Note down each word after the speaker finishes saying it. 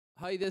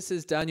Hi, this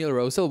is Daniel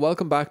Rosehill.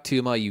 Welcome back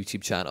to my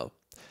YouTube channel.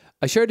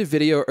 I shared a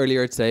video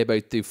earlier today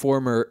about the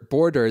former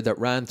border that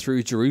ran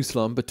through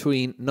Jerusalem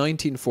between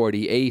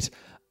 1948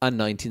 and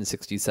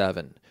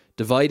 1967,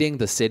 dividing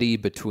the city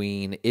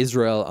between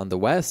Israel on the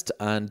west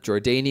and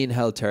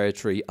Jordanian-held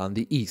territory on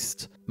the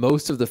east.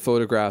 Most of the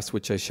photographs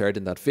which I shared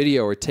in that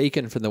video are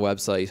taken from the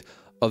website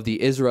of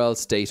the Israel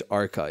State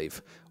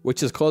Archive,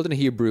 which is called in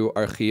Hebrew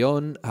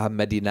Archion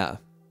HaMedinah.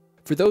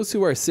 For those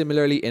who are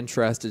similarly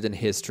interested in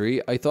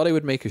history, I thought I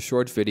would make a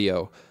short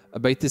video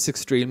about this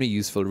extremely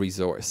useful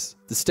resource.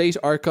 The State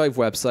Archive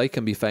website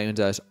can be found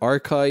at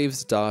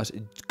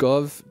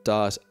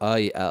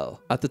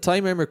archives.gov.il. At the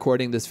time I'm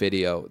recording this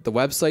video, the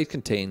website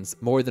contains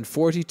more than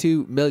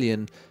 42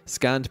 million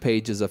scanned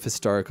pages of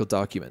historical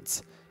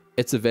documents.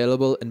 It's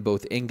available in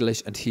both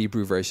English and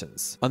Hebrew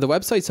versions. On the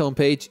website's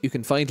homepage, you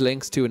can find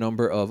links to a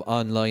number of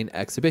online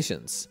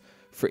exhibitions.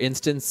 For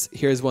instance,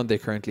 here's one they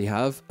currently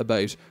have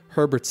about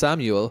Herbert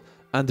Samuel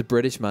and the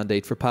British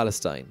Mandate for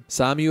Palestine.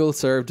 Samuel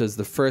served as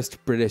the first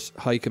British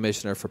High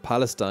Commissioner for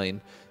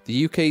Palestine,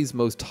 the UK's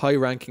most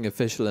high-ranking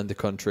official in the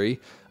country,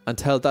 and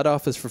held that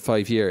office for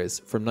 5 years,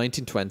 from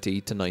 1920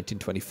 to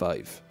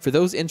 1925. For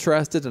those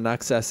interested in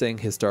accessing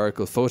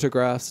historical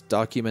photographs,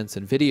 documents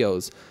and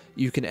videos,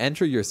 you can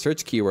enter your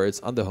search keywords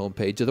on the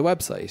homepage of the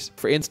website.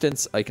 For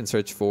instance, I can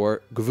search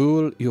for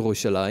Gvul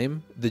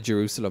Yerushalayim, the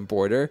Jerusalem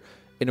border,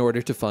 in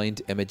order to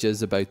find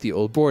images about the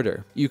old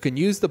border. You can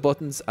use the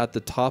buttons at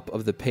the top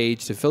of the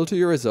page to filter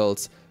your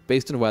results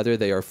based on whether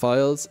they are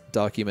files,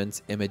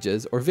 documents,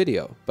 images, or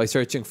video. By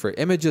searching for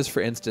images,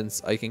 for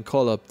instance, I can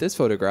call up this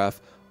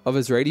photograph of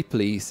Israeli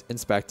police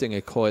inspecting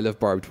a coil of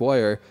barbed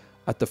wire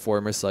at the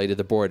former site of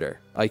the border.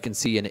 I can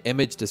see an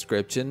image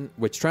description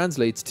which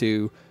translates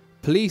to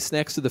police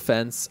next to the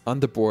fence on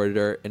the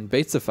border in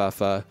Beit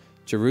Safafa,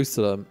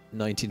 Jerusalem,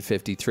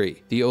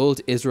 1953. The old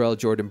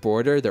Israel-Jordan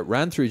border that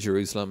ran through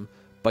Jerusalem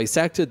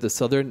bisected the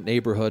southern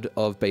neighbourhood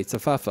of Beit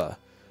Safafa.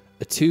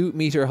 A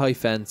 2-metre-high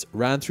fence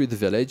ran through the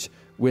village,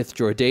 with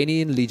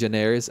Jordanian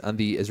legionnaires and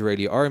the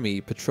Israeli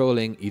army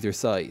patrolling either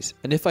side.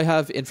 And if I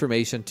have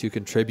information to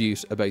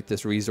contribute about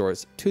this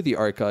resource to the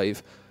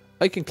archive,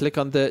 I can click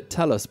on the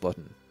Tell Us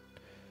button.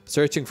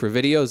 Searching for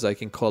videos, I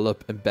can call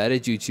up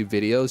embedded YouTube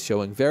videos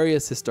showing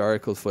various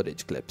historical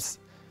footage clips.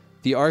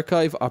 The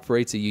archive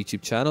operates a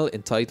YouTube channel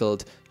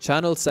entitled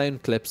Channel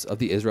Sound Clips of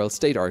the Israel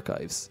State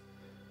Archives.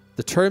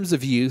 The Terms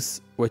of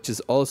Use, which is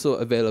also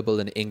available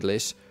in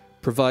English,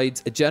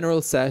 provides a general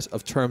set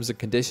of terms and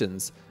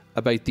conditions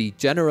about the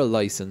general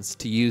license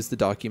to use the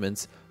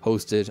documents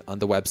hosted on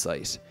the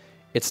website.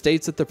 It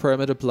states that the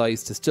permit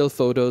applies to still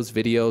photos,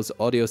 videos,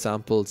 audio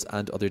samples,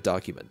 and other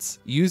documents.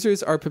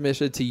 Users are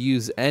permitted to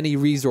use any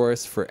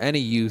resource for any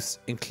use,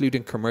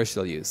 including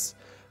commercial use.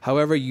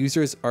 However,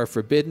 users are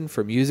forbidden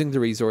from using the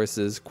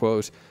resources,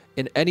 quote,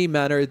 in any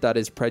manner that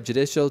is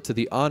prejudicial to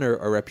the honor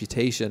or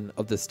reputation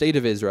of the State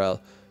of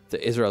Israel,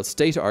 the Israel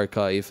State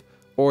Archive,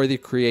 or the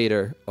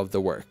creator of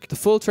the work. The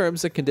full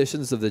terms and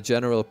conditions of the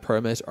general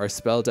permit are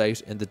spelled out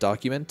in the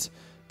document.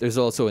 There's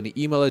also an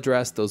email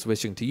address those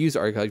wishing to use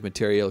archive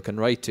material can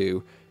write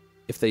to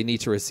if they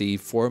need to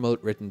receive formal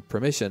written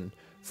permission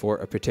for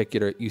a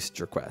particular usage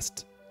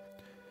request.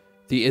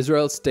 The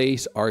Israel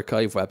State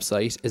Archive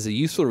website is a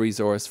useful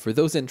resource for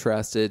those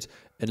interested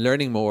in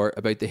learning more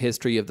about the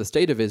history of the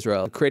State of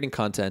Israel and creating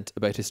content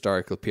about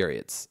historical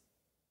periods.